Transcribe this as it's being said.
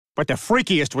But the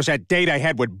freakiest was that date I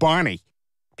had with Bonnie.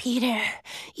 Peter,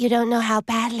 you don't know how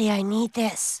badly I need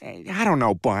this. I don't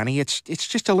know, Bonnie. It's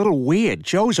just a little weird.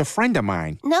 Joe's a friend of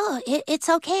mine. No, it's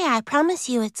okay. I promise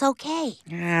you it's okay.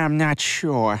 I'm not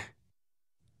sure.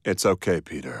 It's okay,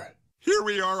 Peter. Here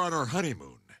we are on our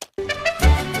honeymoon.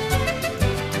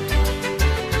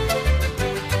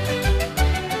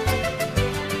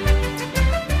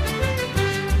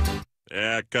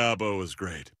 Yeah, Cabo was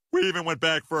great. We even went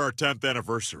back for our 10th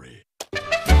anniversary.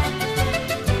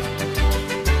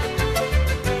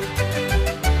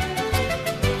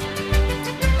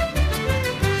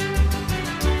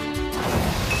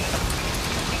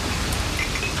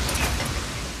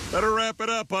 Better wrap it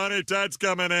up, honey. Tide's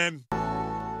coming in.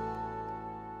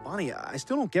 Bonnie, I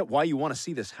still don't get why you want to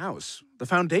see this house. The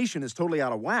foundation is totally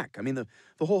out of whack. I mean, the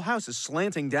whole house is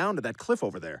slanting down to that cliff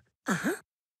over there. Uh-huh.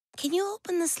 Can you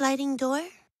open the sliding door?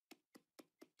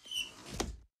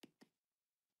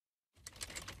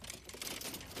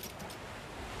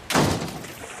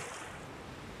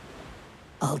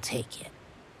 I'll take it.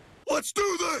 Let's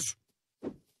do this!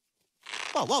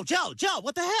 Whoa, Joe,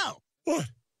 what the hell? What?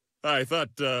 I thought,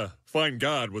 find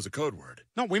God was a code word.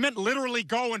 No, we meant literally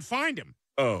go and find him.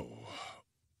 Oh.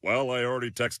 Well, I already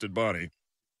texted Bonnie.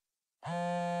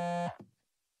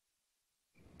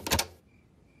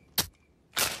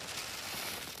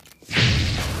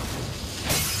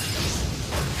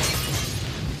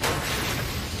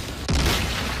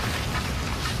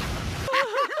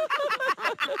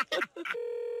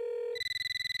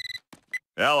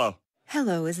 Hello.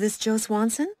 Hello, is this Joe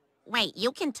Swanson? Wait,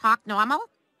 you can talk normal?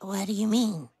 What do you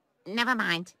mean? Never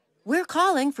mind. We're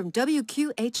calling from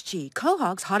WQHG,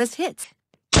 Quahog's hottest hits.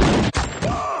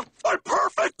 Oh, my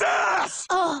perfect ass!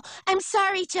 Oh, I'm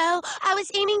sorry, Joe. I was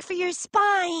aiming for your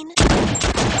spine.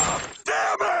 Oh,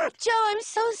 damn it! Joe, I'm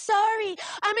so sorry.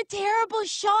 I'm a terrible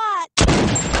shot.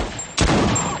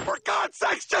 Oh, for God's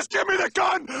sakes, just give me the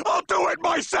gun! I'll do it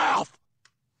myself!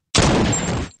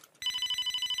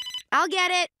 I'll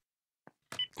get it.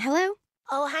 Hello?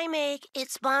 Oh, hi, Meg.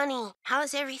 It's Bonnie.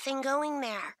 How's everything going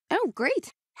there? Oh,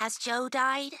 great. Has Joe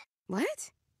died?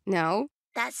 What? No.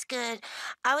 That's good.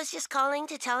 I was just calling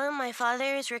to tell him my father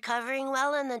is recovering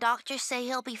well and the doctors say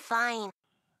he'll be fine.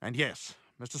 And yes,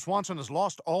 Mr. Swanson has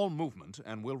lost all movement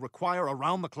and will require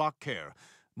around-the-clock care,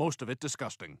 most of it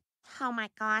disgusting. Oh, my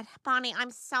God. Bonnie,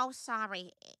 I'm so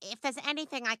sorry. If there's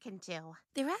anything I can do.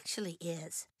 There actually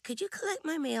is. Could you collect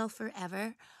my mail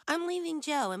forever? I'm leaving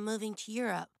Joe and moving to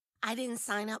Europe. I didn't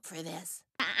sign up for this.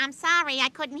 I'm sorry, I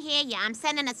couldn't hear you. I'm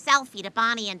sending a selfie to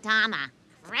Bonnie and Donna.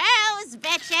 Rose,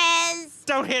 bitches!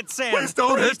 Don't hit send. Please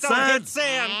don't hit Don't send. hit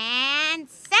send. And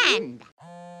send.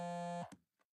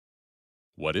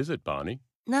 What is it, Bonnie?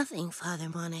 Nothing, Father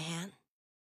Monahan.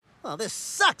 Well, this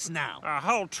sucks now. Our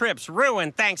whole trip's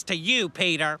ruined thanks to you,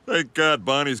 Peter. Thank God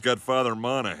Bonnie's got Father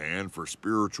Monahan for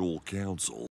spiritual counsel.